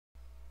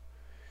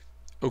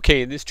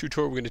Okay, in this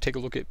tutorial we're going to take a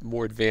look at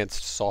more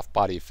advanced soft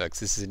body effects.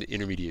 This is an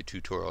intermediate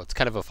tutorial. It's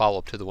kind of a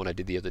follow-up to the one I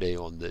did the other day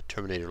on the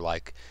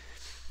Terminator-like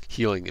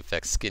healing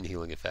effects, skin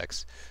healing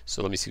effects.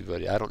 So let me see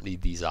what I don't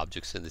need these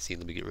objects in the scene.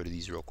 Let me get rid of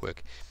these real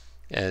quick.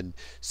 And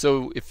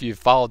so if you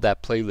followed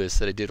that playlist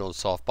that I did on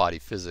soft body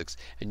physics,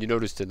 and you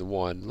noticed in the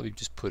one, let me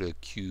just put a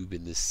cube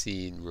in this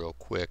scene real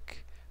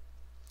quick.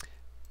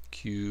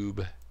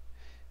 Cube,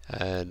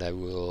 and I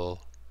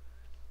will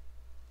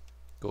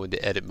go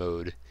into edit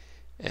mode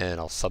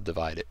and I'll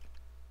subdivide it.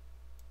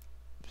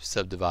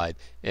 Subdivide,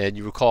 and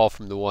you recall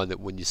from the one that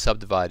when you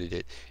subdivided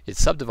it, it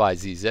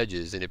subdivides these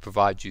edges and it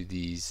provides you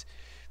these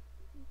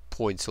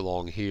points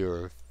along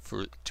here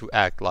to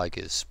act like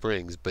as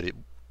springs, but it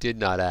did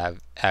not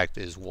act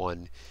as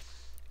one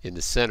in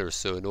the center.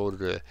 So in order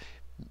to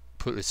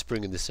put a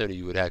spring in the center,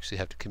 you would actually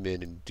have to come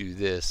in and do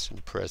this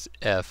and press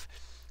F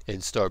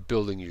and start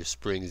building your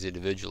springs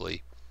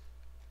individually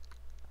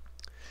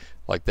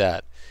like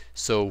that.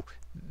 So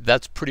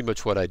that's pretty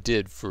much what I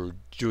did for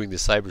doing the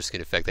Cyberskin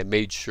effect. I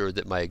made sure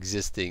that my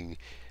existing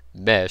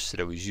mesh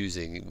that I was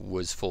using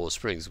was full of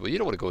springs. Well, you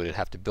don't want to go in and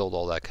have to build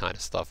all that kind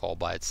of stuff all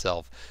by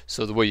itself.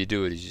 So the way you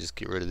do it is you just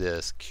get rid of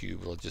this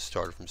cube. We'll just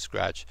start it from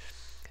scratch.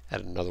 Add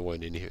another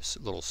one in here,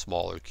 a little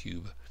smaller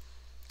cube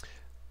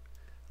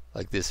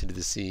like this into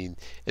the scene.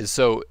 And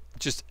so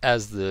just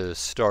as the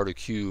starter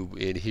cube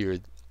in here,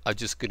 I'm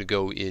just going to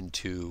go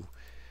into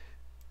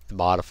the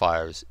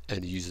modifiers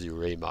and use the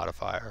array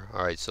modifier.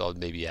 Alright, so I'll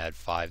maybe add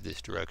 5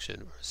 this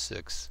direction or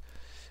 6.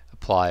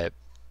 Apply it.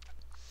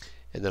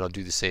 And then I'll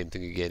do the same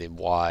thing again in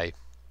Y.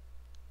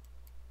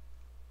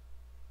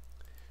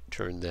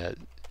 Turn that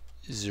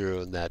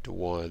 0 and that to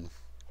 1.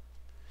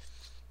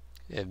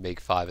 And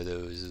make 5 of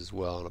those as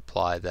well and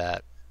apply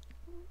that.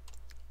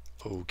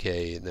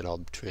 Okay, and then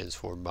I'll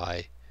transform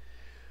my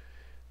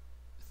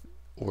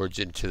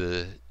origin to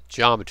the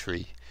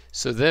geometry.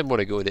 So then when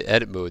I go into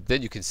edit mode,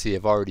 then you can see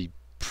I've already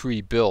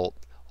pre-built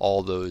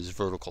all those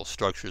vertical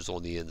structures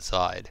on the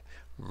inside.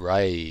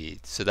 Right,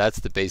 so that's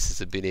the basis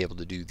of being able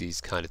to do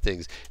these kind of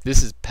things.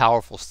 This is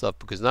powerful stuff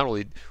because not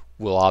only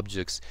will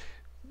objects,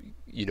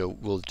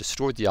 will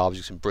distort the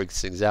objects and break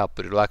things out,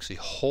 but it'll actually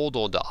hold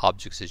on to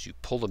objects as you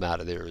pull them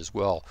out of there as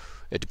well.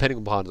 And depending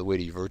upon the weight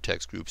of your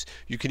vertex groups,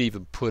 you can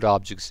even put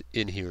objects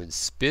in here and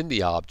spin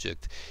the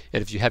object.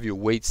 And if you have your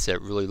weight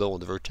set really low on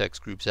the vertex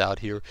groups out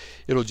here,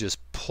 it'll just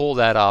pull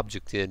that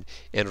object in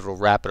and it'll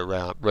wrap it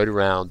around right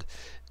around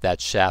that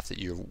shaft that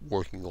you're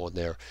working on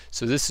there.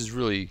 So this is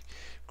really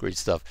great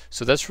stuff.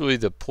 So that's really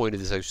the point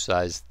of this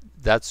exercise.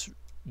 That's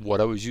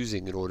what I was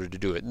using in order to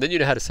do it. And then you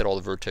know how to set all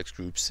the vertex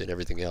groups and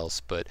everything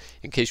else, but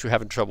in case you're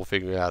having trouble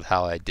figuring out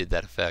how I did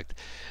that effect,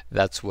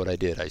 that's what I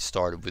did. I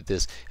started with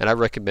this, and I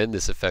recommend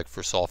this effect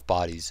for soft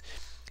bodies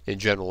in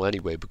general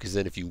anyway, because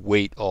then if you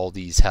weight all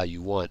these how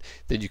you want,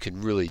 then you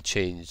can really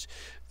change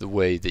the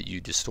way that you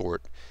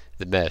distort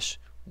the mesh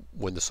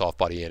when the soft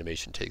body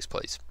animation takes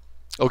place.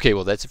 Okay,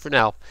 well that's it for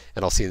now,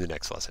 and I'll see you in the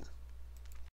next lesson.